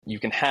you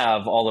can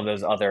have all of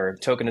those other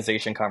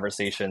tokenization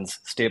conversations,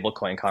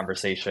 stablecoin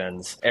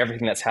conversations,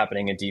 everything that's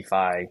happening in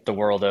DeFi, the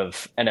world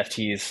of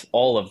NFTs,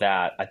 all of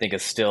that I think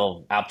is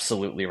still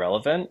absolutely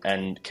relevant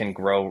and can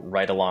grow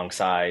right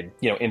alongside,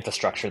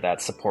 infrastructure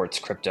that supports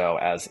crypto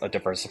as a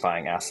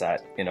diversifying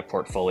asset in a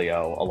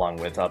portfolio along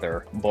with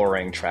other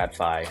boring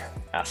TradFi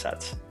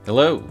assets.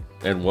 Hello,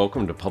 and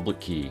welcome to Public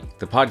Key,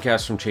 the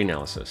podcast from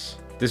Chainalysis.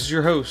 This is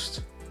your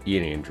host,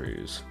 Ian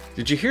Andrews.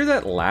 Did you hear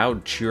that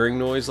loud cheering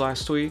noise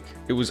last week?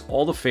 It was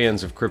all the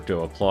fans of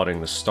crypto applauding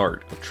the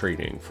start of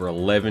trading for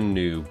 11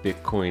 new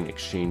Bitcoin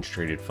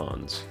exchange-traded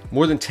funds.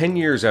 More than 10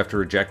 years after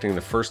rejecting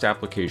the first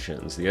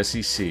applications, the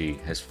SEC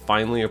has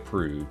finally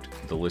approved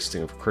the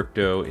listing of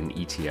crypto in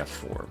ETF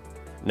form.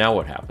 Now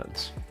what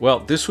happens? Well,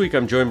 this week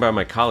I'm joined by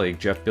my colleague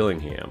Jeff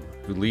Billingham,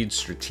 who leads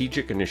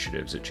strategic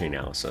initiatives at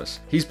Chainalysis.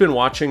 He's been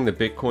watching the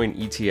Bitcoin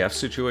ETF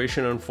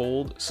situation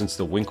unfold since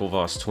the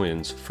Winklevoss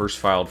twins first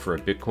filed for a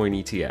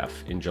Bitcoin ETF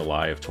in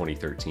July of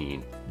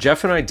 2013.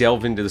 Jeff and I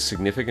delve into the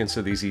significance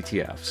of these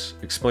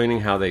ETFs, explaining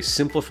how they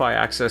simplify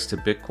access to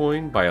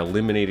Bitcoin by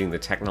eliminating the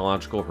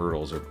technological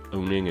hurdles of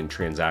owning and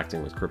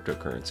transacting with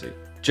cryptocurrency.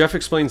 Jeff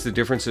explains the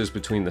differences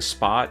between the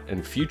spot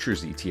and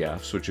futures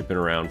ETFs, which have been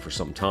around for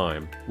some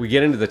time. We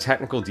get into the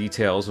technical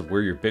details of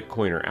where your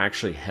Bitcoin are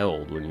actually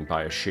held when you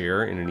buy a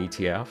share in an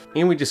ETF,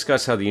 and we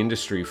discuss how the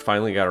industry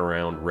finally got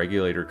around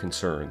regulator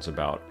concerns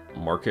about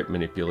market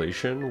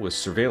manipulation with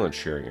surveillance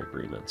sharing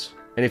agreements.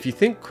 And if you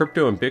think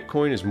crypto and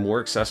Bitcoin is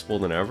more accessible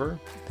than ever,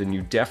 then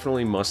you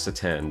definitely must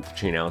attend the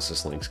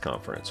Chainalysis Links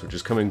conference, which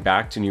is coming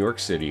back to New York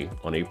City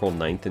on April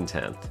 9th and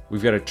 10th.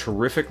 We've got a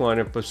terrific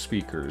lineup of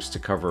speakers to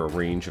cover a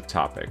range of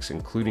topics,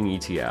 including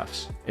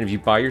ETFs. And if you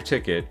buy your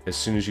ticket as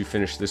soon as you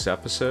finish this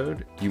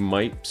episode, you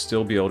might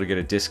still be able to get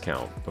a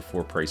discount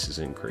before prices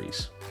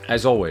increase.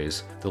 As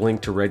always, the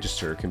link to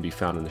register can be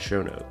found in the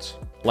show notes.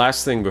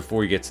 Last thing before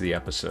we get to the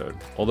episode,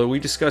 although we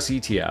discuss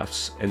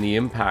ETFs and the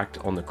impact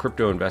on the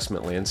crypto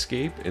investment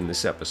landscape in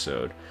this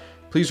episode,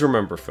 please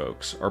remember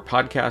folks, our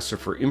podcasts are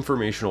for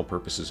informational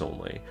purposes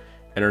only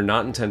and are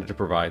not intended to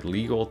provide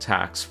legal,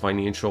 tax,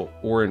 financial,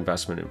 or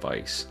investment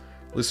advice.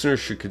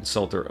 Listeners should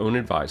consult their own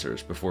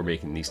advisors before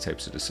making these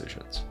types of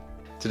decisions.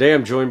 Today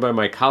I'm joined by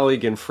my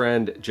colleague and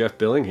friend, Jeff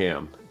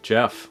Billingham.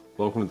 Jeff,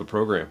 welcome to the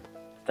program.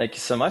 Thank you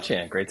so much,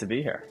 Ian. Great to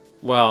be here.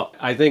 Well,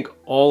 I think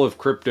all of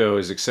crypto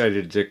is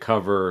excited to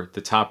cover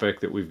the topic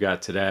that we've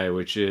got today,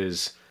 which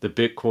is the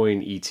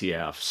Bitcoin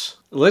ETFs.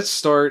 Let's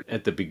start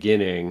at the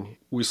beginning.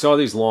 We saw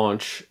these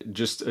launch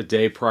just a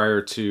day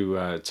prior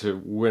to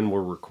when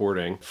we're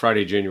recording,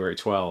 Friday, January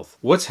 12th.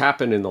 What's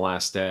happened in the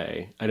last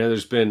day? I know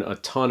there's been a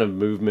ton of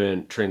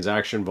movement,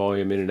 transaction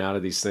volume in and out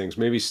of these things.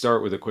 Maybe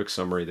start with a quick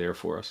summary there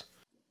for us.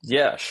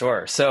 Yeah,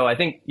 sure. So I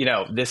think,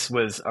 this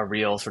was a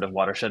real sort of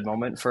watershed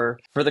moment for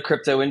the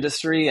crypto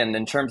industry. And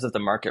in terms of the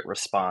market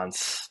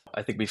response,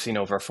 I think we've seen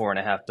over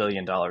 $4.5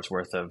 billion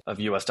worth of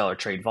US dollar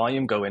trade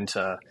volume go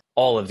into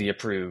all of the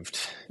approved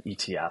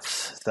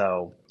ETFs.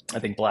 So I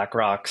think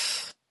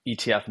BlackRock's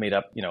ETF made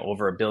up,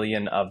 over $1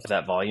 billion of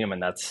that volume.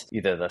 And that's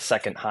either the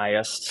second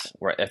highest,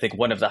 or I think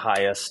one of the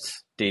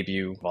highest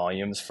debut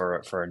volumes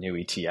for a new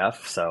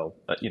ETF. So,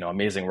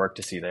 amazing work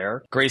to see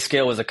there.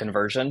 Grayscale was a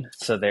conversion.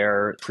 So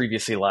their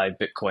previously live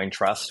Bitcoin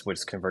trust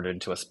was converted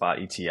into a spot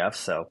ETF.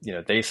 So,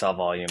 they saw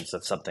volumes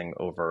of something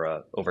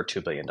over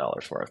 $2 billion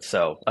worth.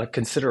 So a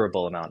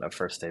considerable amount of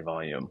first day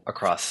volume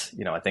across,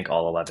 I think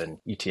all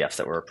 11 ETFs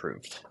that were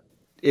approved.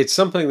 It's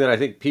something that I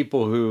think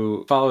people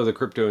who follow the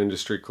crypto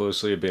industry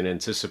closely have been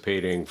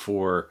anticipating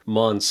for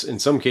months, in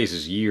some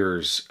cases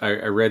years.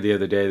 I read the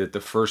other day that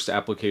the first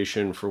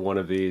application for one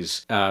of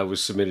these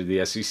was submitted to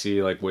the SEC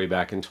like way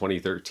back in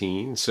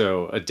 2013,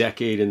 so a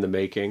decade in the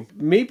making.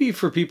 Maybe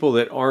for people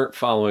that aren't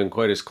following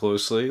quite as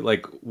closely,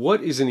 like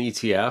what is an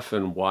ETF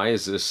and why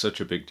is this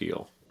such a big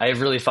deal? I have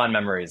really fond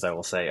memories, I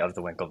will say, of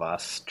the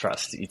Winklevoss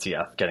Trust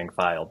ETF getting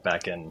filed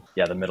back in,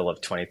 the middle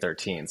of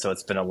 2013. So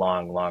it's been a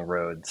long, long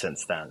road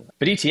since then.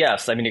 But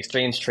ETFs,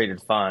 exchange-traded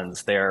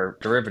funds, they're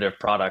derivative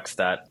products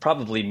that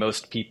probably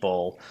most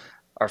people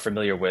are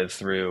familiar with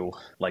through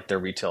like their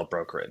retail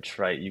brokerage,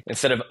 right?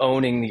 Instead of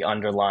owning the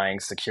underlying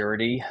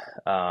security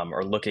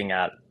or looking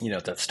at,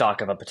 the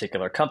stock of a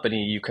particular company,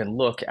 you can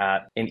look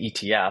at an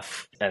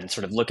ETF and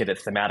sort of look at it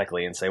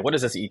thematically and say, what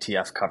does this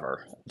ETF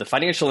cover? The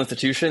financial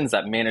institutions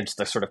that manage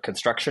the sort of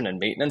construction and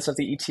maintenance of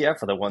the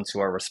ETF are the ones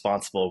who are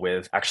responsible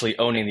with actually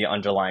owning the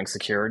underlying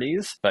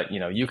securities. But,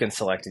 you can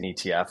select an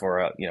ETF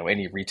or,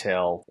 any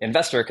retail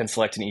investor can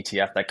select an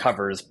ETF that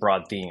covers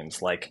broad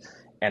themes like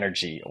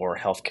energy or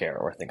healthcare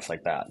or things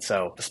like that.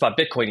 So the spot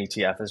Bitcoin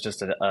ETF is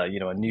just a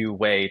new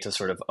way to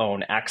sort of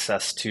own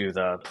access to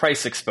the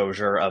price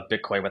exposure of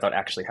Bitcoin without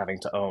actually having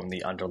to own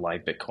the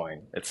underlying Bitcoin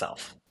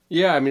itself.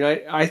 Yeah, I mean,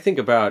 I think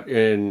about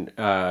in,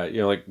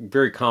 like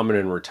very common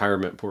in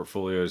retirement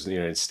portfolios in the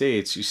United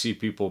States, you see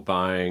people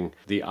buying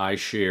the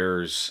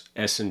iShares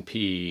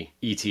S&P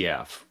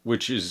ETF,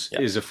 which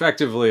Yeah. is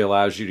effectively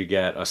allows you to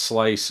get a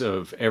slice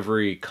of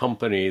every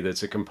company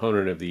that's a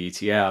component of the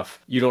ETF.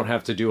 You don't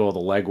have to do all the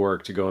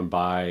legwork to go and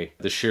buy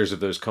the shares of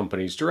those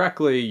companies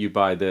directly. You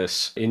buy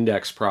this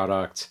index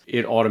product.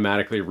 It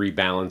automatically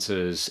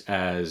rebalances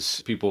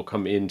as people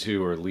come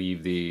into or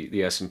leave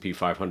the S&P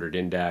 500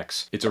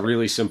 index. It's a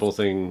really simple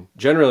thing.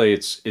 Generally,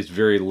 it's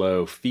very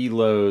low fee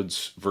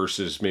loads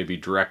versus maybe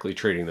directly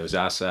trading those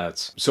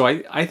assets. So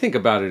I think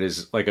about it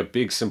as like a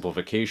big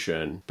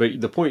simplification.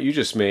 But the point you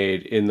just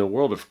made, in the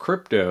world of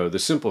crypto, the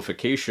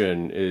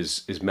simplification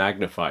is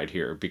magnified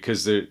here,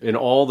 because in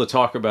all the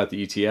talk about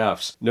the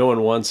ETFs, no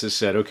one once has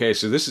said, okay,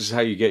 so this is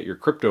how you get your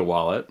crypto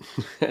wallet,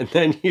 and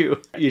then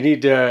you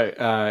need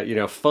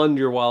to fund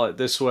your wallet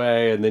this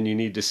way, and then you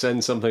need to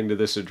send something to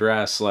this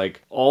address.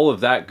 Like, all of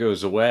that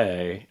goes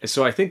away.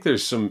 So I think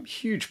there's some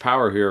huge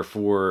power here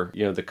for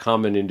the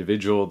common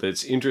individual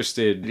that's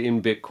interested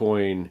in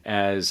Bitcoin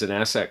as an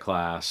asset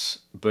class,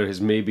 but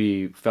has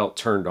maybe felt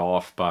turned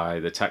off by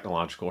the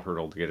technological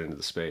hurdle to get into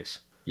the space.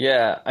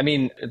 Yeah, I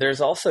mean, there's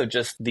also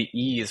just the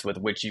ease with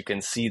which you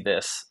can see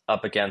this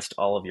up against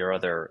all of your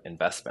other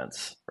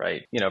investments,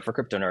 right? For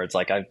crypto nerds,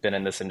 like, I've been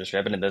in this industry,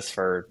 I've been in this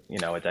for,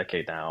 a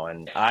decade now,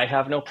 and I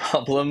have no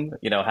problem,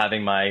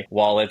 having my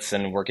wallets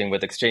and working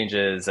with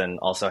exchanges and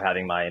also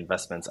having my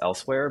investments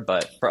elsewhere.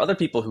 But for other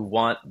people who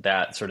want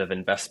that sort of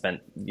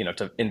investment,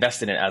 to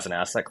invest in it as an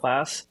asset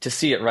class, to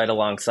see it right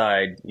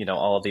alongside,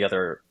 all of the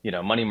other,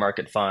 money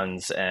market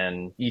funds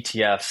and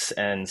ETFs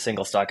and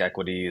single stock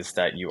equities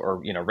that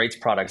rates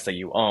products that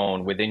you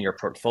own within your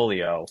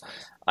portfolio,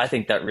 I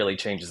think that really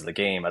changes the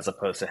game, as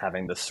opposed to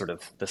having this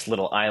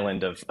little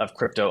island of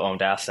crypto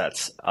owned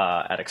assets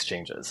at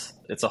exchanges.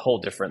 It's a whole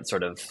different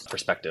sort of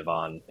perspective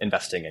on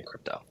investing in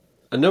crypto.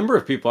 A number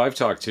of people I've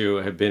talked to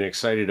have been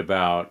excited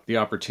about the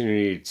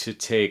opportunity to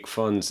take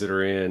funds that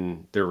are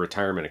in their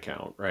retirement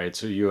account, right?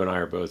 So you and I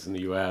are both in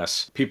the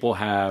US. People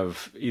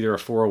have either a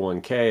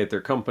 401k at their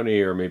company,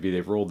 or maybe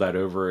they've rolled that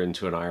over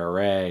into an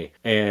IRA.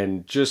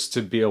 And just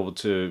to be able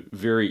to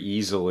very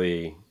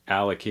easily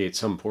allocate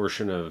some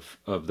portion of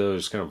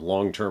those kind of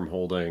long-term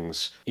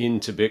holdings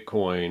into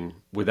Bitcoin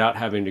without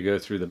having to go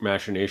through the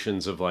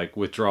machinations of like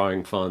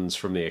withdrawing funds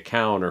from the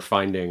account or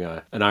finding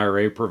an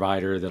IRA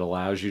provider that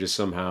allows you to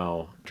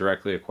somehow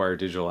directly acquire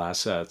digital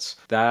assets.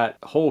 That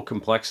whole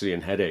complexity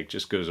and headache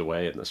just goes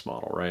away in this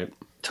model, right?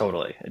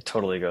 Totally. It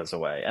totally goes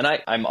away. And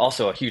I'm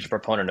also a huge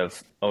proponent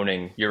of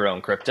owning your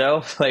own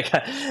crypto. Like,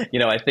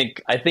 I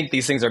think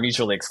these things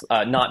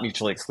are not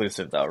mutually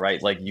exclusive, though,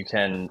 right? Like, you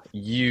can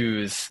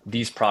use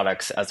these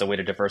products as a way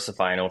to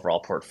diversify an overall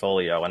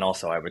portfolio. And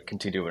also, I would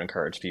continue to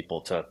encourage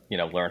people to,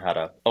 learn how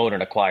to own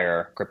and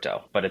acquire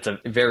crypto. But it's a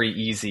very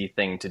easy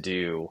thing to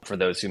do for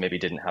those who maybe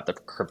didn't have the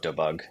crypto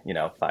bug,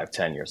 5,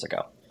 10 years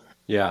ago.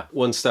 Yeah,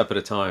 one step at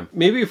a time.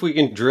 Maybe if we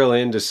can drill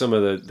into some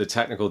of the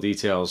technical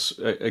details,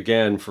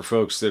 again, for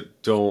folks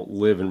that don't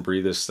live and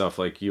breathe this stuff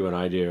like you and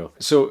I do.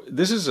 So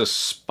this is a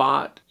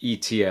spot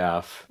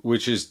ETF,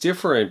 which is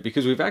different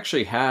because we've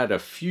actually had a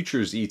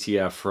futures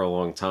ETF for a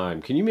long time.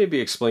 Can you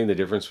maybe explain the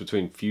difference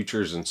between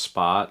futures and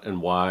spot,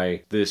 and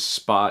why this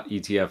spot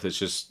ETF that's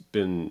just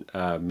been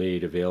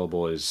made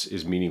available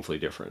is meaningfully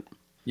different?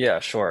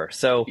 Yeah, sure.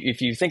 So if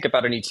you think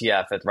about an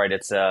ETF,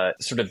 it's a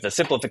sort of the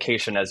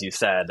simplification, as you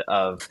said,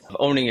 of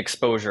owning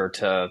exposure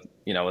to,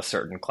 a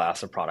certain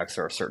class of products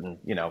or a certain,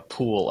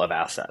 pool of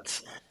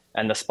assets.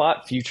 And the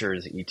spot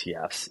futures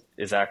ETFs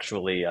is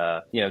actually,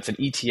 it's an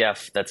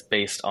ETF that's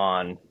based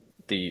on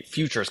the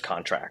futures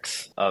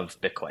contracts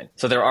of Bitcoin.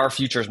 So there are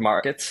futures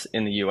markets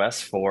in the US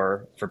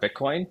for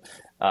Bitcoin.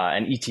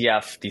 And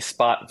ETF, the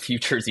spot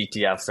futures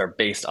ETFs, are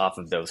based off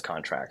of those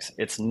contracts.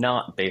 It's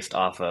not based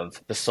off of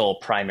the sole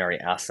primary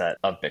asset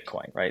of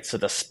Bitcoin, right? So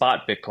the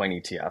spot Bitcoin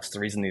ETFs, the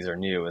reason these are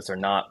new is they're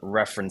not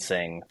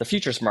referencing the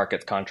futures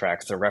market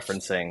contracts. They're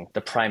referencing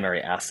the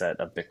primary asset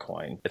of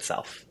Bitcoin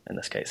itself in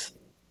this case.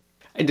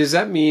 And does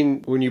that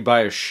mean when you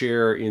buy a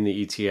share in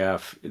the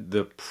ETF,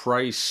 the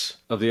price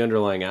of the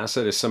underlying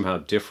asset is somehow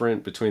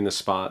different between the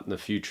spot and the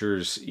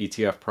futures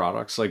ETF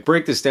products? Like,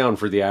 break this down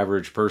for the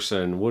average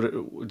person.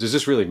 Does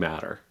this really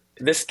matter?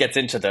 This gets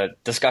into the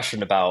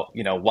discussion about,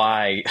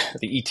 why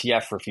the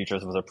ETF for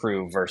futures was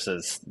approved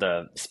versus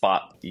the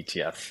spot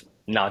ETF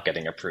not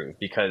getting approved,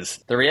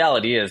 because the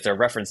reality is they're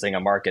referencing a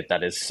market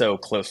that is so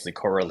closely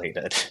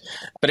correlated.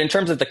 But in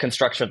terms of the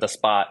construction of the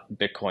spot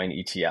Bitcoin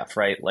ETF,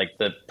 right, like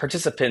the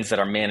participants that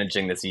are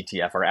managing this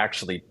ETF are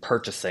actually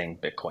purchasing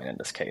Bitcoin in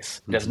this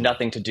case. It has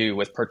nothing to do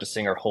with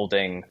purchasing or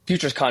holding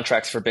futures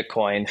contracts for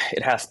Bitcoin.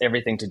 It has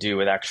everything to do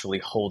with actually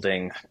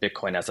holding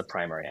Bitcoin as a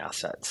primary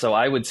asset. So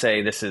I would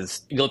say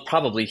you'll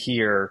probably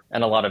hear,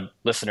 and a lot of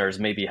listeners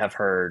maybe have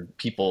heard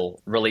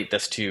people relate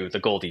this to the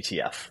gold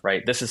ETF,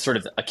 right? This is sort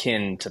of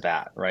akin to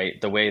that, right?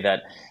 The way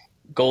that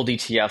gold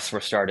ETFs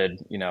were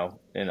started,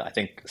 in I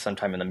think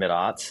sometime in the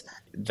mid-aughts.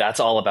 That's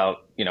all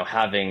about,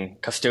 having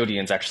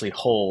custodians actually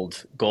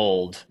hold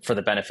gold for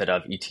the benefit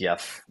of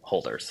ETF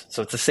holders.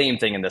 So it's the same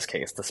thing in this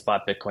case. The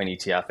spot Bitcoin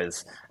ETF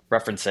is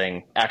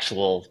referencing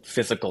actual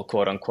physical,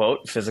 quote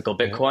unquote, physical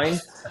Bitcoin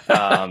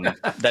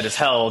that is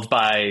held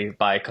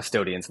by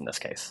custodians in this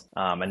case,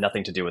 and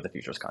nothing to do with the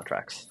futures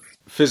contracts.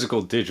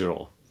 Physical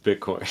digital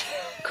Bitcoin.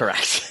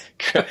 Correct.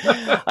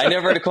 I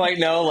never quite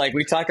know. Like,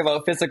 we talk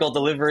about physical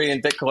delivery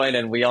in Bitcoin,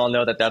 and we all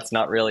know that that's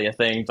not really a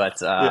thing.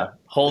 But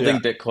holding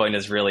Bitcoin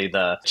is really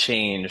the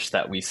change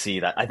that we see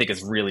that I think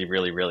is really,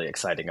 really, really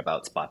exciting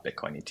about spot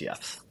Bitcoin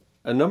ETFs.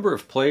 A number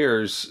of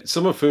players,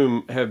 some of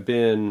whom have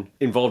been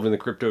involved in the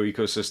crypto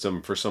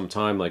ecosystem for some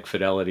time, like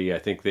Fidelity. I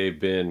think they've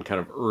been kind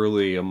of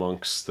early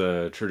amongst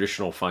the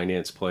traditional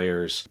finance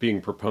players, being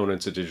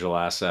proponents of digital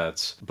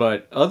assets.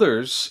 But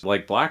others,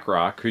 like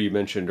BlackRock, who you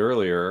mentioned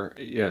earlier,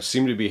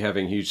 seem to be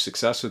having huge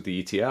success with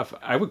the ETF.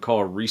 I would call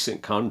a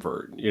recent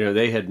convert.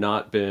 They had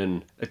not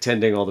been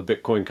attending all the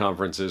Bitcoin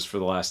conferences for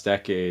the last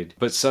decade,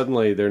 but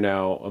suddenly they're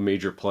now a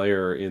major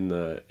player in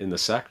the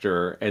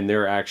sector, and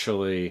they're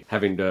actually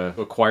having to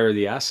acquire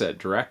the asset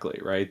directly,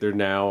 right? They're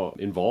now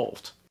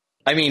involved.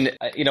 I mean,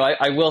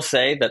 I will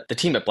say that the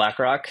team at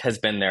BlackRock has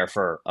been there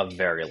for a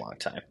very long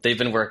time. They've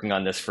been working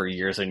on this for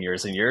years and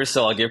years and years.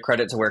 So I'll give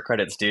credit to where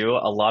credit's due.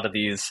 A lot of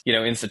these,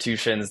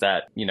 institutions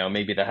that,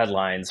 maybe the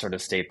headlines sort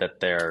of state that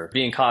they're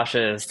being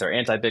cautious, they're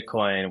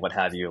anti-Bitcoin, what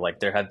have you.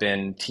 Like, there have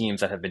been teams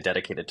that have been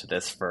dedicated to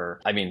this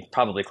for,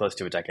 probably close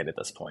to a decade at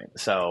this point.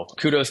 So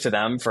kudos to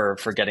them for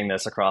getting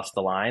this across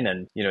the line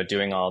and,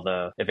 doing all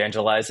the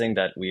evangelizing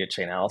that we at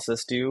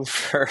Chainalysis do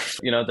for,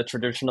 the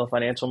traditional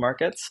financial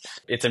markets.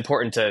 It's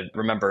important to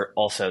remember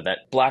also that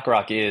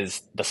BlackRock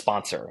is the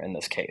sponsor in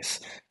this case.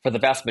 For the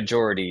vast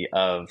majority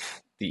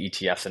of the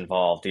ETFs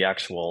involved, the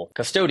actual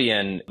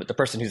custodian, the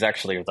person who's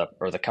actually,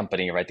 or the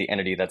company, right, the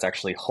entity that's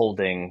actually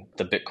holding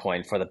the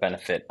Bitcoin for the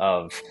benefit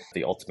of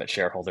the ultimate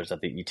shareholders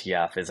of the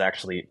ETF is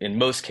actually, in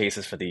most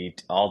cases for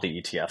all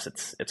the ETFs,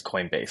 it's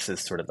Coinbase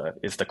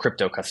is the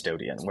crypto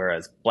custodian,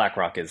 whereas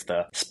BlackRock is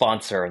the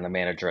sponsor and the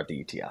manager of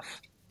the ETF.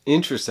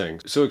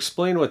 Interesting. So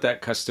explain what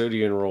that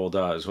custodian role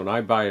does. When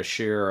I buy a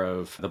share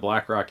of the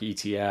BlackRock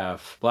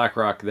ETF,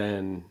 BlackRock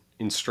then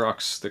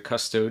instructs the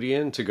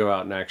custodian to go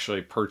out and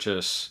actually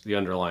purchase the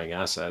underlying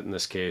asset, in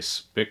this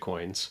case,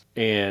 Bitcoins,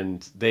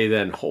 and they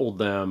then hold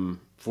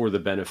them for the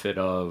benefit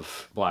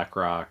of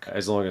BlackRock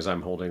as long as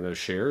I'm holding those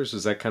shares.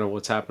 Is that kind of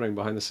what's happening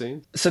behind the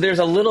scenes? So there's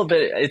a little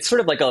bit, it's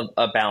sort of like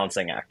a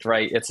balancing act,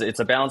 right? It's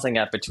a balancing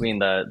act between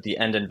the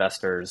end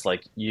investors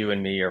like you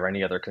and me or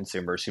any other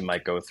consumers who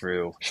might go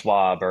through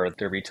Schwab or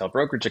their retail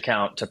brokerage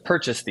account to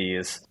purchase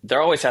these.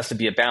 There always has to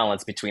be a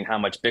balance between how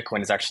much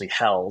Bitcoin is actually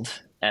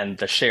held and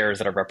the shares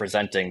that are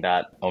representing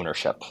that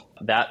ownership.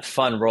 That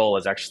fun role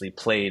is actually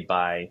played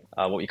by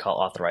what we call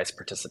authorized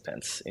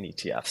participants in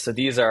ETFs. So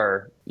these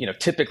are,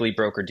 typically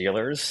broker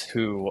dealers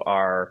who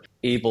are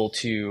able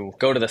to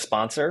go to the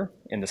sponsor.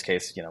 In this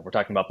case, we're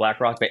talking about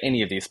BlackRock, but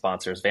any of these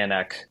sponsors,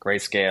 VanEck,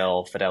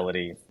 Grayscale,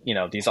 Fidelity,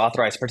 these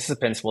authorized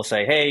participants will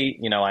say, hey,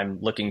 I'm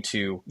looking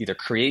to either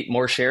create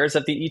more shares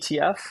of the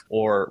ETF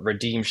or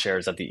redeem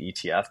shares of the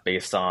ETF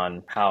based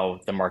on how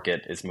the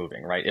market is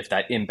moving, right? If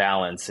that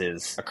imbalance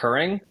is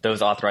occurring,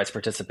 those authorized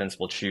participants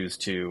will choose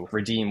to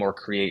redeem or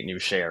create new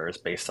shares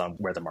based on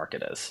where the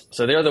market is.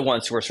 So they're the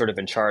ones who are sort of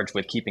in charge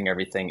with keeping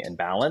everything in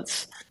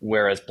balance,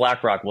 whereas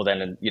BlackRock will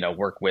then,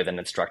 work with and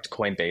instruct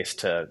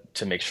Coinbase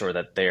to make sure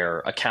that their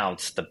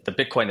accounts, the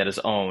Bitcoin that is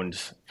owned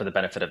for the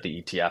benefit of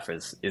the ETF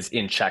is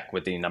in check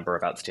with the number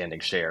of outstanding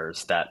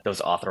shares that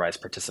those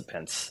authorized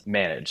participants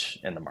manage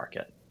in the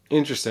market.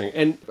 Interesting.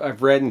 And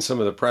I've read in some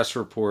of the press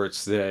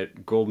reports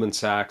that Goldman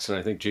Sachs and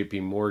I think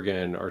JP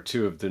Morgan are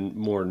two of the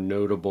more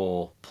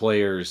notable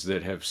players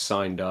that have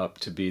signed up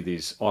to be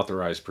these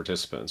authorized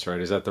participants,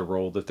 right? Is that the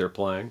role that they're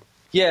playing?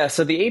 Yeah,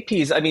 so the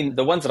APs,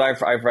 the ones that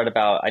I've read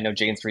about, I know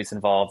Jane Street's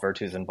involved,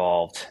 Virtu's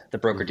involved, the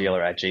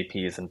broker-dealer at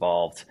JP is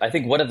involved. I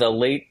think one of the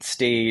late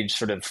stage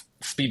sort of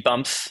speed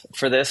bumps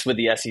for this with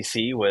the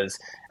SEC was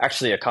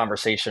actually a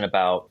conversation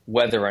about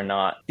whether or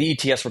not the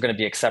ETFs were going to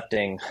be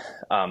accepting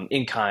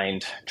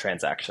in-kind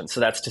transactions.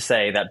 So that's to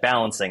say that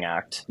balancing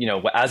act,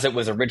 as it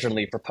was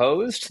originally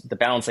proposed, the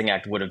balancing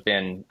act would have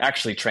been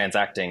actually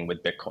transacting with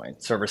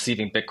Bitcoin. So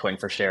receiving Bitcoin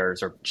for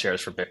shares or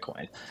shares for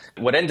Bitcoin.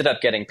 What ended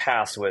up getting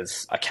passed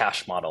was a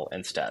cash model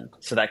instead.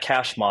 So that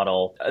cash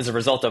model, as a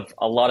result of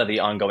a lot of the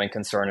ongoing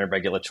concern and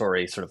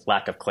regulatory sort of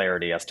lack of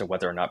clarity as to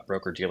whether or not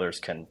broker-dealers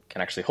can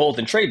actually hold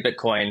and trade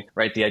Bitcoin,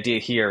 right? The idea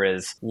here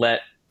is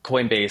let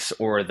Coinbase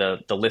or the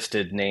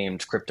listed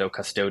named crypto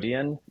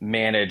custodian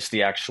manage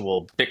the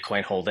actual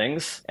Bitcoin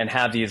holdings and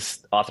have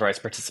these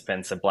authorized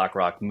participants at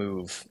BlackRock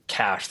move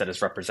cash that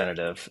is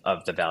representative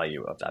of the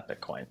value of that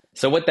Bitcoin.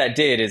 So what that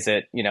did is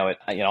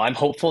I'm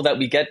hopeful that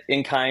we get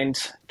in-kind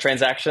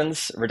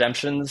transactions,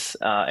 redemptions,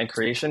 and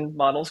creation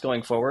models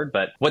going forward.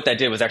 But what that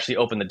did was actually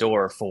open the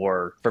door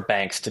for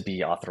banks to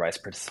be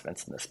authorized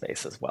participants in this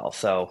space as well.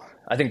 So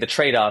I think the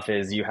trade-off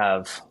is you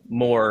have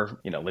more,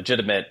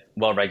 legitimate,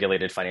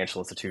 well-regulated financial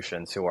institutions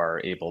institutions who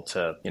are able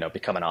to,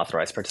 become an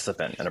authorized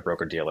participant and a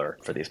broker dealer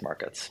for these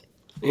markets.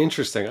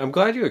 Interesting. I'm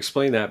glad you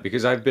explained that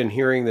because I've been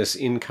hearing this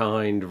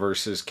in-kind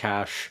versus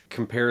cash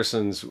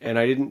comparisons and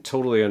I didn't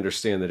totally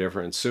understand the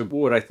difference. So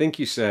what I think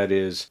you said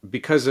is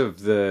because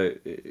of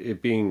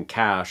it being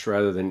cash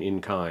rather than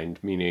in-kind,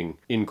 meaning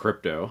in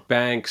crypto,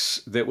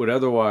 banks that would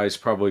otherwise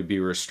probably be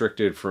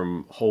restricted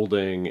from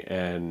holding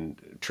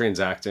and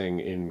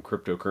transacting in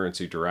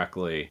cryptocurrency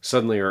directly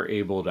suddenly are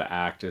able to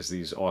act as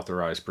these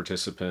authorized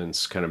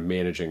participants kind of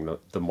managing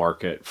the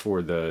market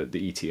for the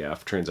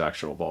ETF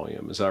transactional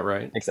volume. Is that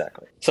right?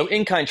 Exactly. So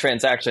in-kind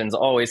transactions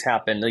always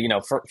happen,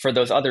 for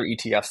those other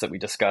ETFs that we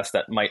discussed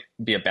that might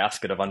be a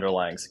basket of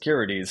underlying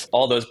securities,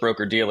 all those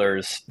broker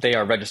dealers, they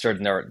are registered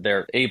and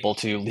they're able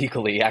to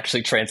legally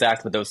actually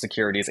transact with those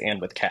securities and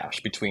with cash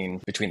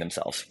between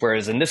themselves.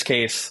 Whereas in this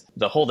case,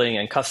 the holding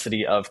and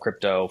custody of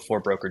crypto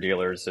for broker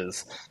dealers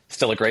is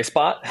still a gray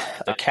spot.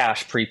 The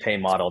cash prepay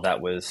model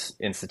that was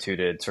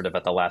instituted sort of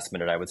at the last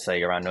minute, I would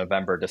say around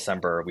November,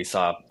 December, we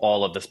saw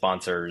all of the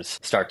sponsors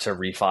start to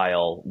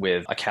refile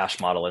with a cash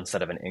model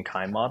instead of an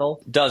in-kind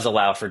model, does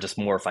allow for just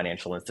more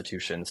financial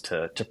institutions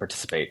to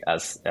participate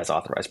as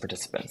authorized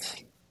participants.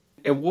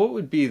 And what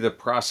would be the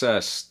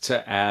process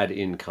to add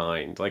in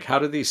kind? Like, how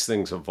do these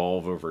things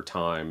evolve over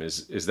time?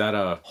 Is that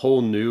a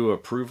whole new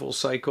approval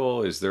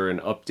cycle? Is there an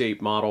update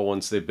model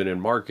once they've been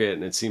in market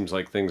and it seems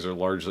like things are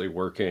largely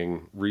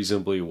working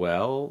reasonably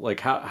well? Like,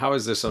 how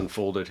has this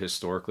unfolded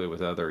historically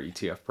with other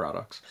ETF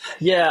products?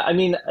 Yeah, I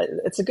mean,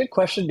 it's a good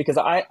question because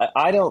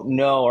I don't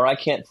know, or I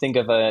can't think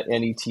of an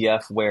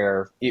ETF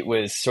where it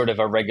was sort of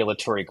a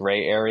regulatory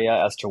gray area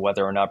as to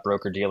whether or not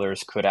broker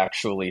dealers could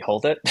actually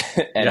hold it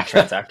and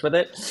transact with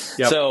it.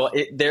 Yep. So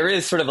there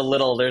is sort of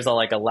there's a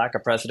lack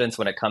of precedence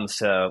when it comes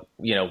to,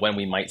 when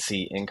we might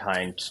see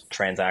in-kind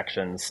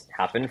transactions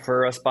happen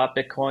for a spot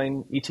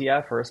Bitcoin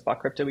ETF or a spot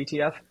crypto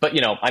ETF. But,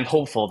 I'm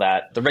hopeful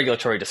that the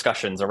regulatory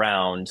discussions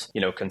around,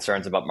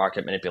 concerns about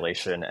market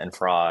manipulation and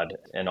fraud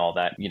and all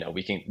that,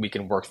 we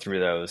can work through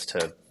those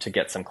to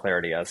get some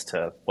clarity as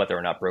to whether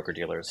or not broker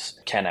dealers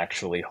can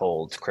actually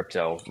hold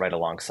crypto right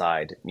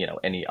alongside,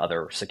 any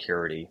other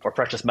security or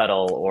precious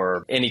metal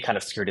or any kind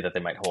of security that they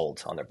might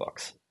hold on their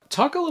books.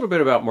 Talk a little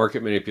bit about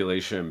market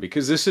manipulation,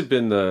 because this had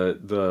been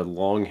the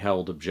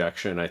long-held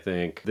objection, I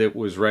think, that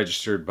was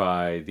registered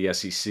by the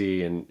SEC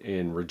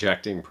in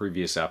rejecting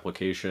previous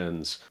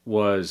applications,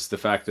 was the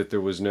fact that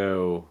there was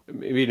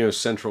maybe no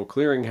central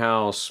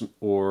clearinghouse,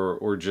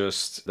 or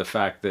just the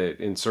fact that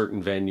in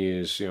certain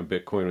venues,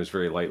 Bitcoin was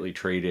very lightly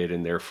traded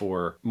and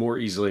therefore more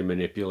easily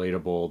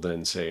manipulatable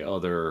than, say,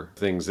 other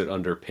things that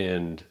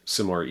underpinned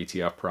similar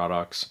ETF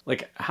products.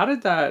 Like, how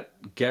did that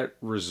get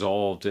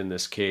resolved in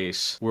this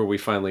case where we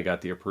finally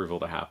got the approval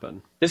to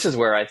happen? This is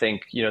where I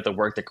think, the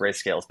work that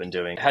Grayscale has been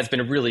doing has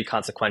been really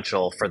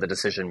consequential for the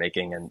decision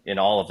making in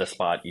all of the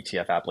spot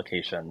ETF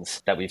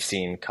applications that we've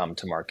seen come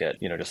to market,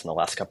 just in the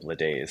last couple of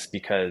days.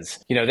 Because,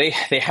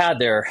 they had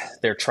their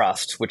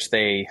trust, which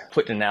they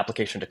put in an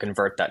application to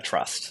convert that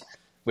trust,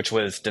 which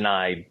was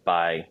denied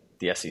by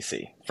the SEC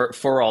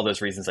for all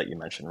those reasons that you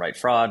mentioned, right?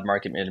 Fraud,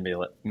 market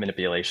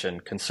manipulation,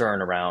 concern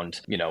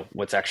around,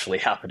 what's actually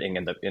happening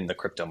in the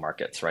crypto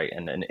markets, right?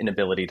 And an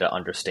inability to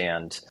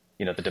understand,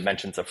 the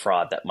dimensions of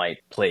fraud that might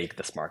plague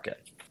this market.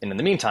 And in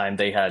the meantime,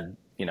 they had,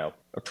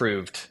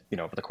 approved,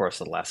 over the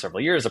course of the last several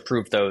years,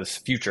 approved those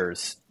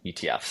futures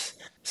ETFs.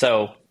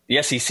 So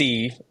the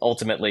SEC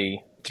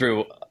ultimately,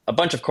 through a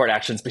bunch of court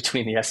actions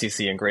between the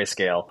SEC and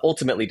Grayscale,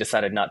 ultimately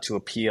decided not to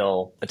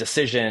appeal a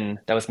decision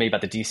that was made by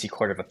the DC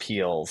Court of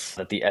Appeals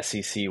that the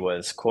SEC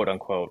was, quote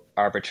unquote,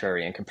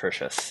 arbitrary and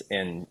capricious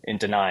in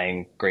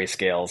denying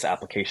Grayscale's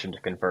application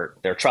to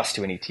convert their trust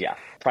to an ETF.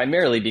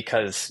 Primarily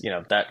because,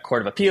 that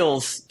Court of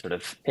Appeals sort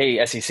of,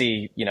 hey, SEC,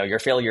 your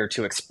failure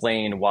to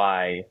explain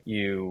why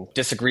you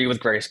disagree with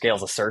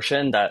Grayscale's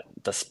assertion that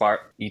the spot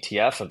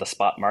ETF of the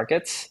spot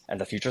markets and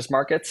the futures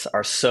markets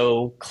are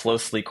so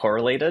closely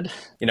correlated.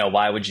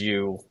 Why would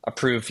you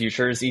approve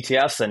futures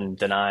ETFs and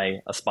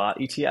deny a spot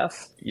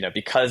ETF?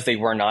 Because they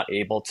were not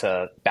able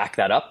to back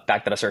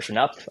that assertion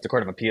up, the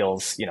Court of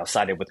Appeals,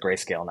 sided with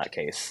Grayscale in that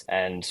case.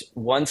 And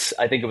once,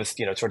 I think it was,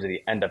 sort of the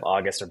end of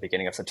August or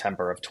beginning of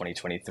September of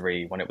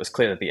 2023, when it was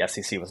clear that the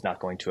SEC was not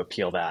going to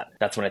appeal that,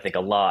 that's when I think a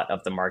lot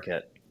of the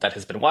market that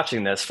has been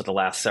watching this for the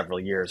last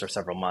several years or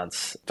several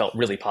months felt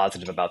really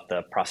positive about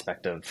the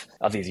prospect of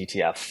these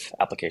ETF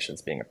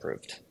applications being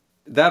approved.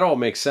 That all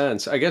makes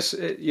sense. I guess,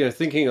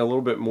 thinking a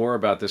little bit more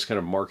about this kind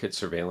of market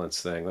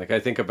surveillance thing, like I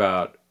think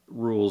about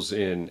rules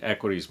in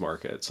equities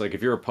markets. Like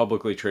if you're a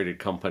publicly traded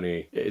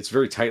company, it's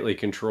very tightly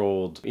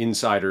controlled.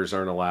 Insiders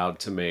aren't allowed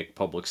to make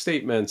public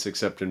statements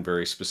except in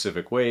very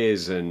specific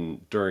ways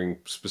and during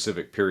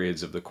specific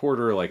periods of the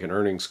quarter, like an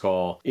earnings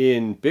call.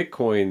 In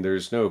Bitcoin,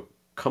 there's no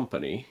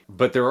company,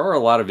 but there are a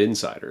lot of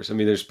insiders. I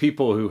mean, there's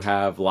people who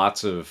have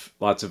lots of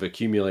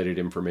accumulated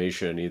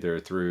information, either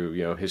through,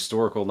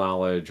 historical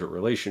knowledge or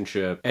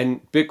relationship. And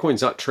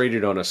Bitcoin's not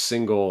traded on a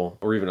single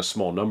or even a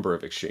small number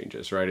of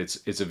exchanges, right?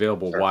 It's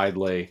available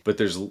widely, but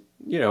there's,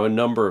 a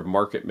number of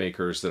market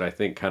makers that I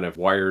think kind of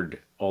wired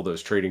all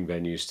those trading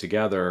venues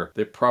together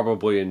that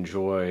probably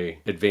enjoy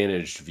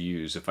advantaged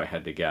views, if I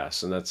had to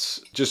guess. And that's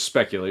just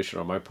speculation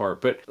on my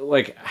part. But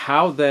like,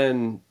 how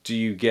then do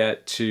you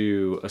get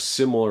to a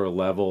similar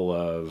level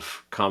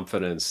of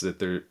confidence that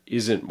there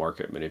isn't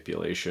market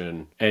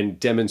manipulation and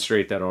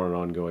demonstrate that on an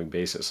ongoing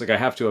basis? Like, I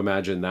have to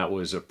imagine that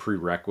was a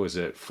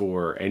prerequisite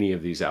for any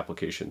of these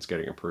applications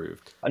getting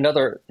approved.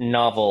 Another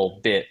novel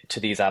bit to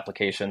these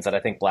applications that I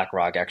think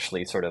BlackRock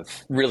actually sort of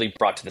really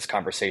brought to this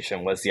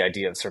conversation was the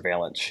idea of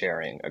surveillance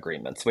sharing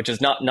agreements, which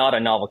is not a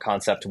novel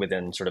concept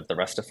within sort of the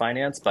rest of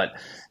finance, but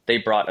they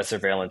brought a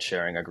surveillance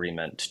sharing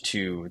agreement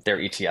to their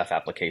ETF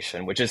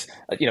application, which is,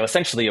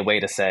 essentially a way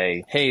to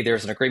say, hey,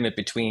 there's an agreement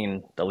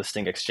between the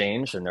listing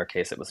exchange, in their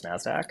case it was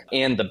NASDAQ,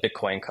 and the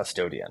Bitcoin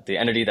custodian, the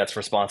entity that's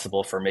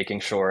responsible for making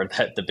sure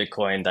that the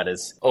Bitcoin that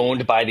is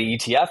owned by the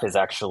ETF is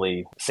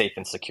actually safe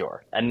and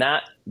secure. And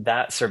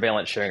that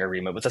surveillance sharing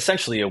agreement was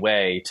essentially a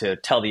way to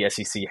tell the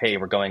SEC, hey,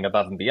 we're going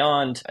above and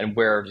beyond, and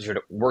we're sort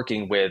of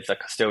working with the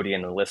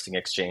custodian and the listing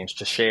exchange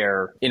to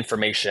share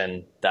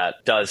information that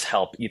does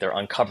help either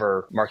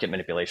uncover market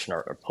manipulation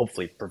or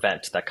hopefully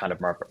prevent that kind of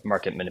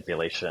market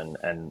manipulation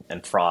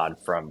and fraud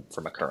from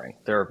occurring.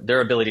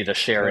 Their ability to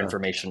share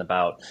information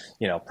about,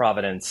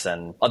 provenance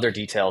and other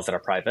details that are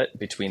private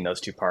between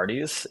those two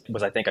parties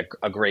was, I think,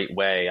 a great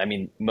way. I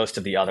mean, most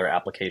of the other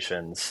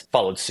applications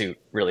followed suit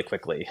really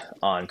quickly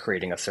on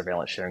creating a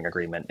surveillance sharing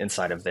agreement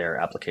inside of their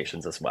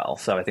applications as well.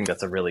 So I think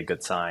that's a really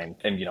good sign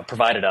and,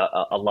 provided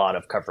a lot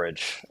of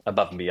coverage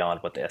above and beyond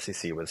what the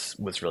SEC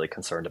was really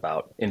concerned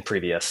about in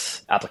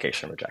previous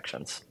application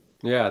rejections.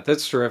 Yeah,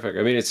 that's terrific.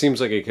 I mean, it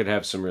seems like it could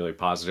have some really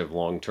positive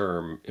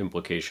long-term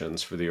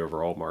implications for the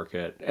overall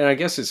market. And I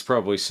guess it's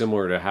probably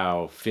similar to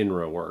how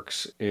FINRA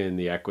works in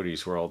the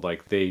equities world.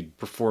 Like, they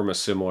perform a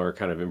similar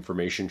kind of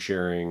information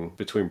sharing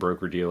between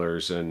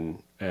broker-dealers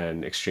and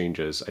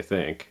exchanges, I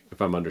think, if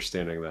I'm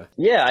understanding that.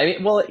 Yeah, I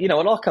mean, well, it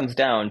all comes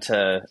down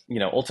to,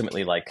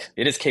 ultimately, like,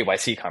 it is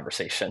KYC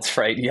conversations,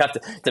 right? You have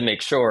to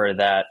make sure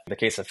that in the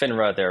case of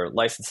FINRA, they're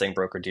licensing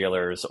broker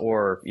dealers,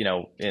 or,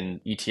 in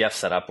ETF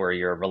setup where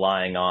you're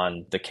relying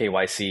on the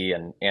KYC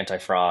and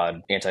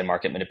anti-fraud,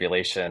 anti-market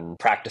manipulation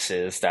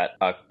practices that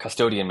a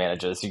custodian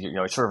manages,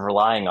 you're sort of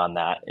relying on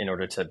that in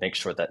order to make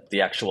sure that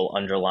the actual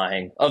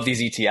underlying of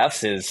these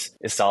ETFs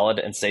is solid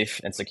and safe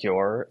and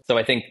secure. So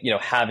I think,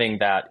 having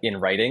that in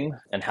writing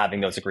and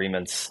having those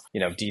agreements,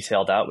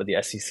 detailed out with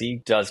the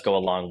SEC does go a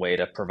long way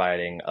to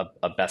providing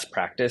a best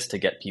practice to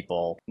get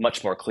people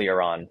much more clear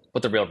on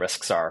what the real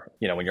risks are,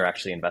 when you're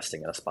actually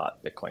investing in a spot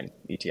Bitcoin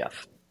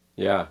ETF.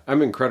 Yeah,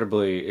 I'm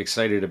incredibly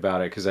excited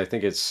about it because I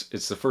think it's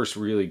the first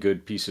really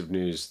good piece of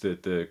news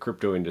that the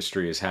crypto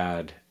industry has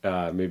had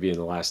maybe in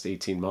the last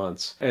 18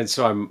 months. And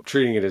so I'm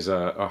treating it as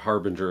a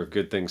harbinger of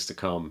good things to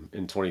come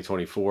in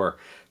 2024.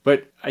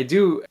 But I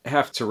do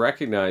have to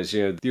recognize,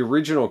 the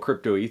original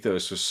crypto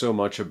ethos was so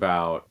much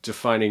about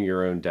defining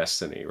your own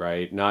destiny,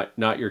 right?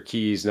 Not your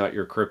keys, not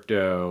your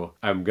crypto.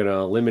 I'm going to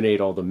eliminate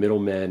all the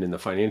middlemen in the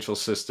financial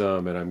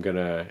system, and I'm going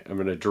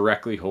to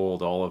directly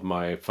hold all of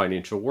my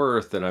financial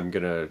worth, and I'm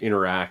going to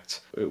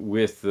interact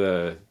with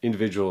the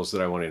individuals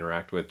that I want to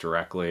interact with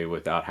directly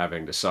without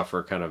having to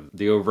suffer kind of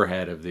the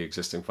overhead of the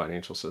existing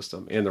financial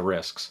system and the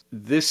risks.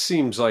 This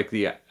seems like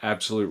the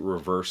absolute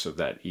reverse of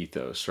that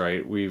ethos,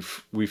 right?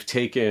 We've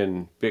taken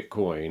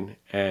Bitcoin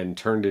and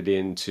turned it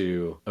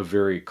into a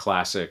very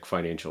classic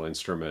financial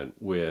instrument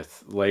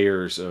with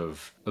layers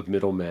of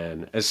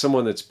middlemen. As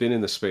someone that's been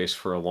in the space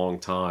for a long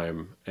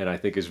time and I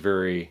think is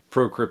very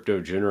pro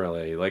crypto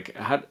generally, like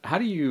how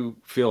do you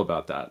feel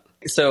about that?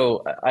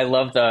 So I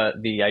love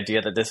the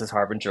idea that this is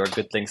harbinger of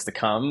good things to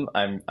come.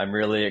 I'm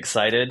really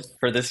excited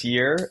for this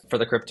year for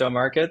the crypto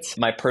markets.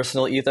 My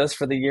personal ethos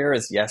for the year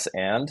is yes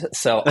and.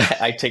 So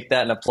I take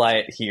that and apply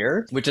it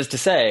here, which is to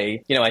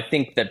say, I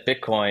think that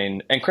Bitcoin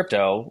and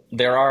crypto,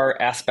 there are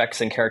aspects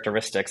and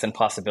characteristics and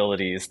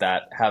possibilities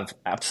that have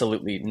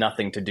absolutely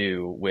nothing to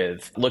do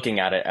with looking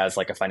at it as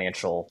like a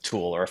financial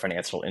tool or a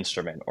financial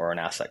instrument or an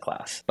asset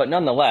class. But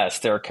nonetheless,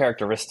 there are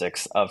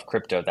characteristics of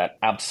crypto that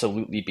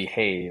absolutely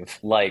behave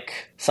like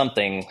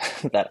something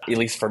that, at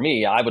least for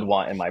me, I would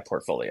want in my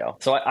portfolio.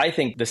 So I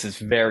think this is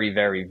very,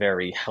 very,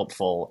 very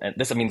helpful. And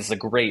this is a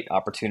great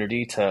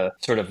opportunity to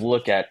sort of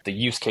look at the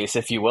use case,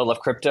 if you will, of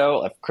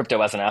crypto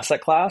as an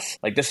asset class.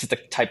 Like, this is the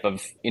type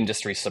of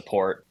industry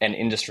support and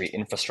industry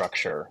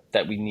infrastructure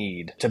that we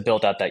need to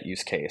build out that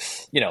use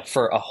case,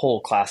 for a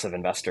whole class of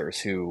investors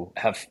who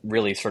have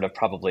really sort of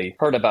probably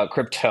heard about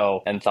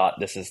crypto and thought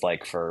this is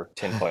like for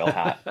tinfoil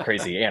hat,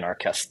 crazy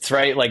anarchists,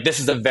 right? Like, this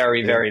is a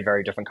very, very,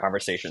 very different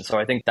conversation. So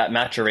I think that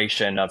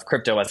maturation of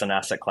crypto as an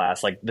asset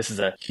class, like, this is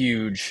a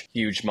huge,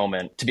 huge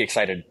moment to be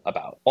excited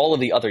about. All of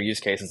the other use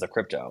cases of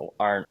crypto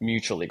aren't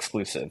mutually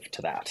exclusive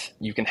to that.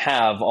 You can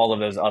have all of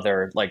those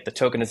other, like the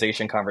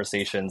tokenization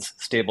conversations,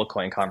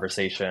 stablecoin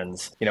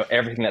conversations,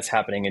 everything that's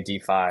happening in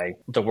DeFi,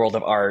 the world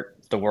of art,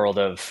 the world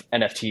of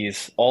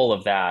NFTs, all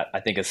of that,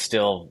 I think is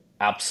still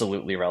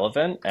absolutely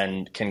relevant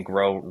and can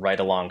grow right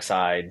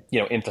alongside,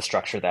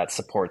 infrastructure that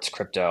supports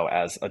crypto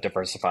as a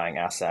diversifying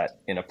asset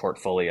in a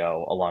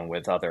portfolio along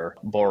with other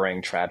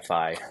boring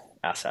TradFi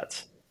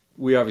assets.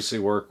 We obviously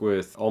work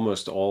with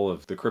almost all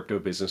of the crypto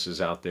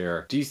businesses out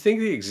there. Do you think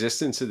the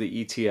existence of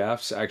the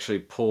ETFs actually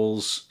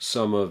pulls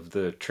some of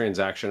the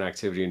transaction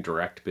activity and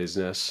direct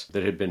business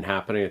that had been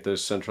happening at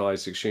those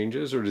centralized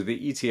exchanges? Or do the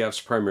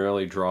ETFs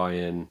primarily draw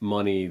in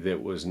money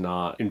that was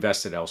not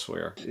invested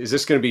elsewhere? Is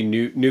this going to be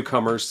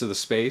newcomers to the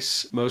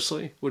space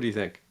mostly? What do you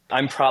think?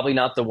 I'm probably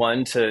not the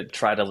one to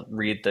try to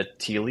read the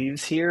tea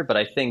leaves here, but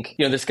I think,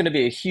 there's going to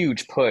be a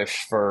huge push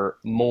for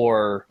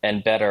more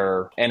and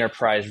better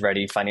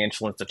enterprise-ready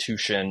financial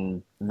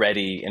institution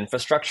ready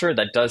infrastructure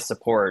that does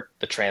support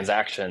the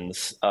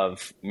transactions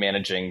of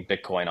managing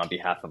Bitcoin on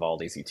behalf of all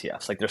these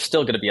ETFs. Like there's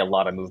still going to be a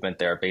lot of movement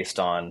there based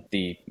on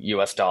the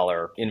US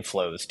dollar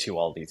inflows to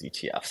all these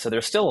ETFs. So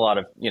there's still a lot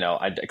of,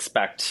 I'd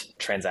expect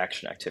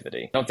transaction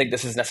activity. I don't think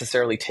this is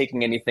necessarily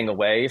taking anything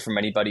away from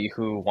anybody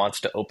who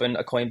wants to open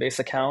a Coinbase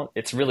account.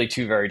 It's really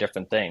two very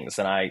different things.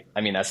 And I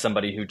mean, as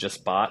somebody who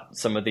just bought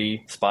some of the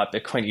spot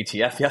Bitcoin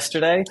ETF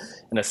yesterday,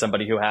 and as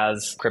somebody who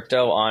has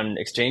crypto on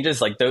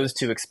exchanges, like those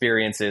two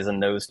experiences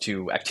and those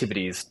two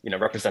activities,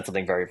 represent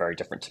something very, very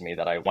different to me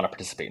that I want to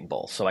participate in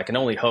both. So I can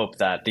only hope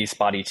that these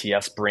spot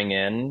ETFs bring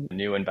in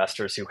new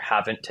investors who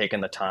haven't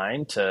taken the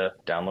time to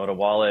download a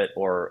wallet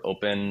or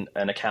open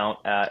an account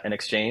at an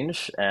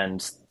exchange.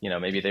 And,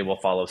 maybe they will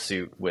follow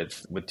suit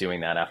with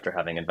doing that after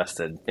having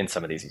invested in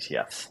some of these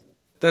ETFs.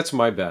 That's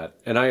my bet.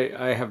 And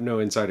I have no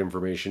inside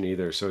information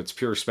either, so it's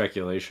pure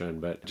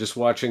speculation. But just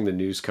watching the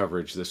news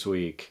coverage this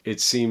week,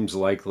 it seems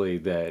likely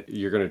that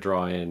you're going to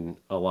draw in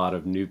a lot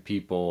of new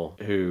people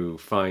who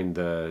find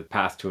the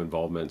path to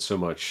involvement so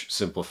much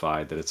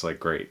simplified that it's like,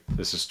 great,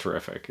 this is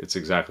terrific. It's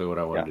exactly what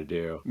I wanted to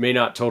do. May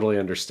not totally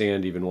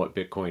understand even what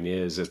Bitcoin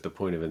is at the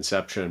point of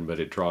inception, but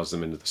it draws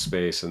them into the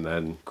space and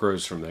then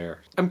grows from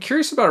there. I'm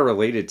curious about a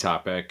related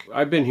topic.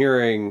 I've been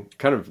hearing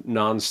kind of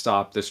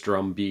nonstop this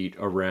drumbeat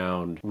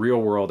around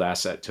real world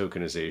asset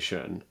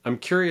tokenization. I'm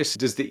curious,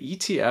 does the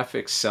ETF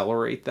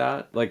accelerate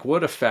that? Like,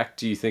 what effect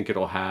do you think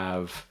it'll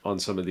have on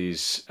some of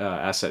these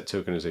asset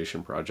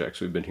tokenization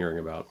projects we've been hearing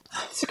about?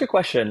 It's a good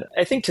question.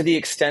 I think to the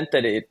extent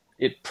that it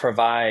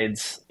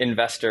provides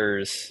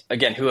investors,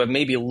 again, who have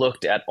maybe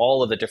looked at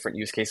all of the different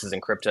use cases in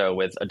crypto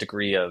with a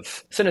degree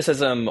of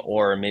cynicism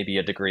or maybe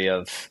a degree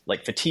of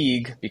like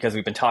fatigue, because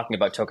we've been talking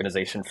about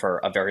tokenization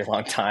for a very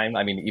long time.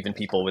 I mean, even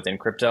people within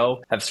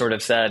crypto have sort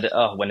of said,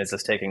 oh, when is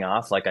this taking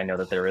off? Like, I know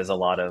that there is a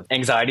lot of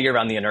anxiety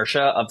around the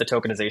inertia of the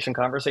tokenization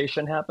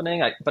conversation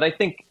happening. But I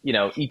think,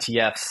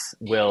 ETFs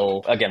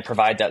will, again,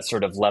 provide that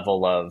sort of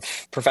level of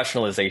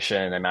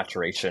professionalization and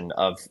maturation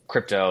of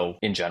crypto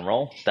in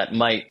general that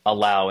might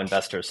allow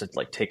investors to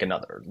like take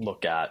another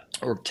look at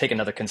or take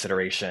another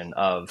consideration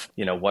of,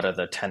 what are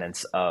the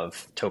tenets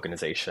of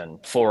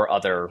tokenization for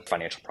other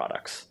financial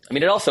products. I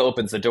mean, it also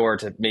opens the door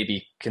to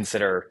maybe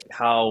consider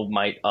how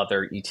might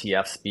other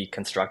ETFs be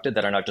constructed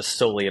that are not just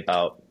solely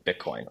about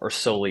Bitcoin or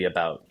solely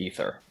about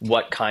Ether.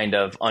 What kind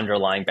of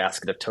underlying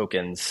basket of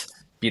tokens,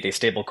 be they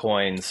stable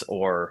coins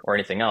or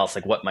anything else,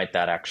 like what might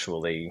that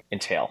actually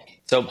entail?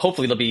 So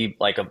hopefully there'll be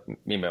like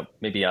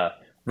maybe a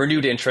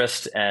renewed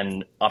interest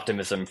and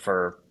optimism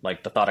for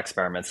like the thought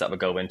experiments that would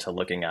go into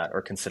looking at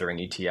or considering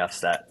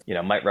ETFs that,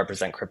 might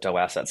represent crypto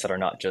assets that are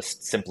not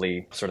just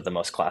simply sort of the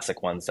most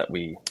classic ones that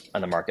we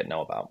on the market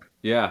know about.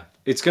 Yeah,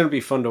 it's going to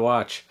be fun to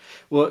watch.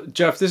 Well,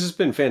 Jeff, this has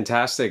been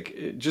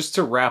fantastic. Just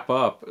to wrap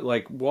up,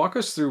 like walk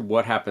us through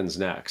what happens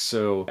next.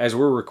 So as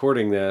we're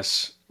recording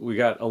this, we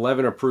got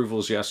 11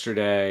 approvals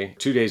yesterday,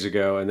 2 days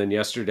ago, and then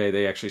yesterday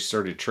they actually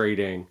started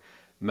trading,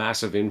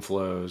 massive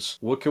inflows.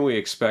 What can we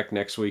expect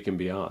next week and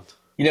beyond?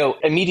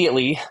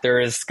 Immediately there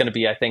is going to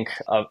be, I think,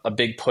 a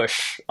big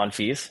push on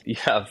fees. You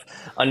have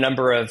a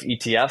number of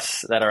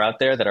ETFs that are out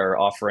there that are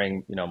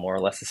offering, more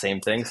or less the same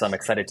thing. So I'm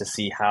excited to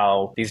see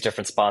how these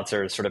different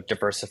sponsors sort of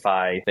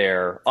diversify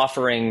their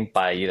offering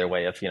by either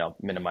way of,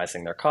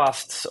 minimizing their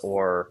costs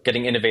or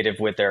getting innovative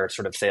with their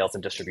sort of sales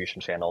and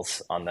distribution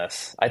channels on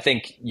this. I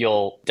think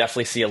you'll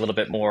definitely see a little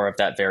bit more of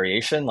that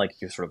variation, like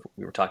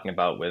we were talking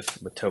about with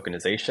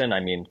tokenization. I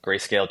mean,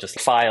 Grayscale just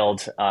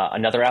filed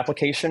another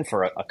application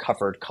for a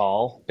covered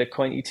call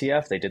Bitcoin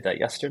ETF. They did that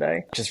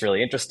yesterday, which is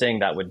really interesting.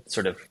 That would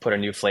sort of put a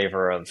new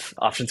flavor of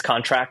options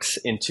contracts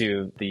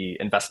into the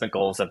investment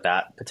goals of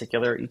that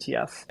particular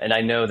ETF. And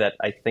I know that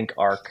I think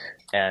ARK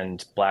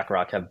and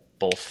BlackRock have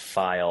both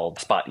filed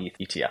spot ETH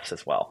ETFs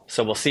as well.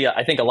 So we'll see,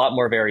 I think, a lot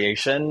more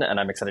variation, and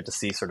I'm excited to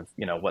see sort of,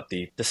 what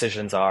the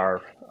decisions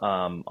are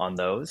on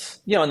those.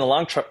 In the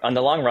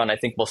long run, I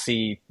think we'll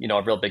see,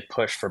 a real big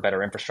push for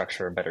better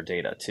infrastructure and better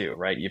data too,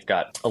 right? You've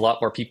got a lot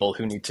more people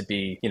who need to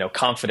be,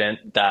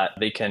 confident that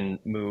they can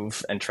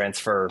move and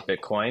transfer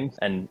Bitcoin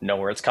and know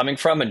where it's coming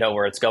from and know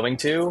where it's going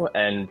to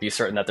and be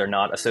certain that they're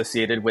not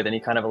associated with any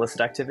kind of illicit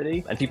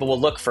activity. And people will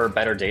look for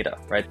better data,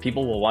 right?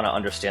 People will want to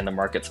understand the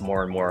markets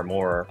more and more and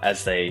more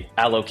as they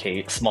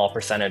allocate a small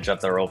percentage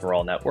of their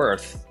overall net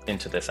worth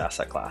into this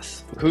asset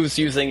class. Who's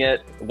using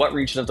it? What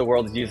region of the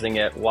world is using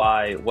it?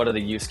 Why? What are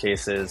the use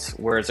cases?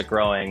 Where is it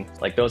growing?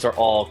 Like those are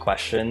all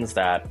questions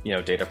that,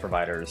 data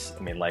providers,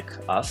 like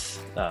us,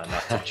 not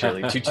to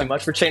cheerlead too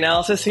much for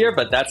Chainalysis here,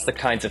 but that's the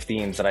kinds of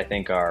themes that I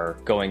think are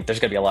going, there's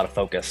going to be a lot of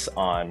focus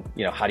on,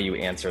 how do you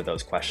answer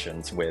those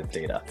questions with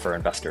data for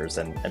investors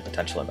and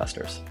potential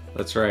investors.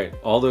 That's right.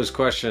 All those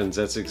questions,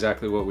 that's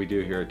exactly what we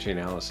do here at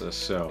Chainalysis.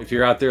 So if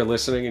you're out there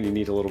listening and you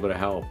need a little bit of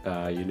help,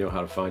 you know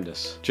how to find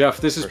us. Jeff,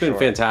 this has been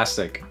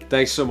fantastic.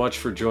 Thanks so much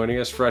for joining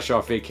us fresh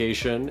off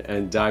vacation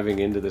and diving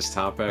into this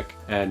topic.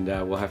 And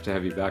we'll have to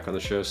have you back on the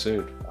show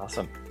soon.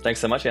 Awesome. Thanks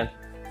so much, Ian.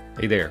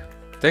 Hey there.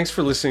 Thanks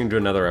for listening to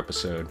another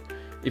episode.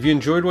 If you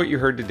enjoyed what you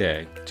heard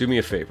today, do me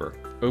a favor.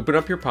 Open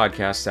up your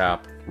podcast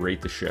app,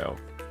 rate the show.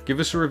 Give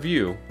us a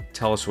review,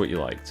 tell us what you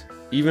liked.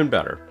 Even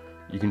better,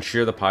 you can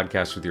share the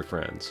podcast with your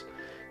friends.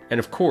 And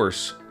of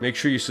course, make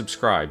sure you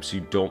subscribe so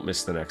you don't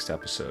miss the next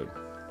episode.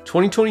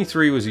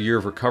 2023 was a year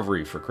of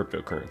recovery for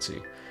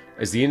cryptocurrency,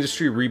 as the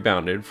industry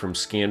rebounded from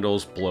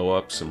scandals,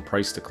 blow-ups, and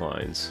price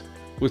declines.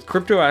 With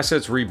crypto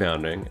assets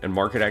rebounding and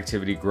market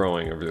activity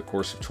growing over the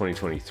course of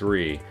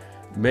 2023,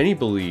 many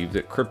believe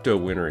that crypto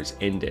winter is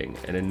ending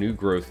and a new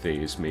growth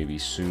phase may be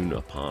soon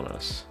upon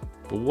us.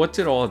 But what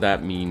did all of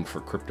that mean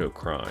for crypto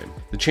crime?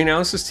 The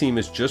Chainalysis team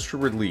has just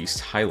released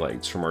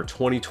highlights from our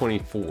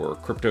 2024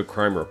 crypto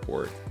crime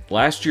report.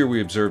 Last year,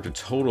 we observed a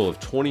total of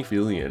 20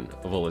 billion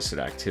of illicit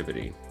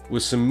activity.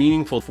 With some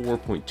meaningful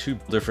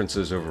 4.2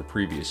 differences over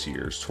previous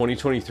years,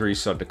 2023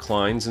 saw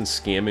declines in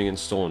scamming and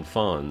stolen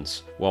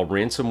funds, while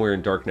ransomware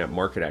and darknet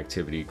market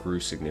activity grew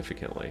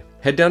significantly.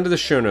 Head down to the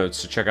show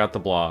notes to check out the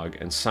blog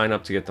and sign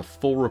up to get the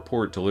full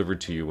report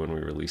delivered to you when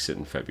we release it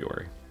in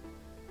February.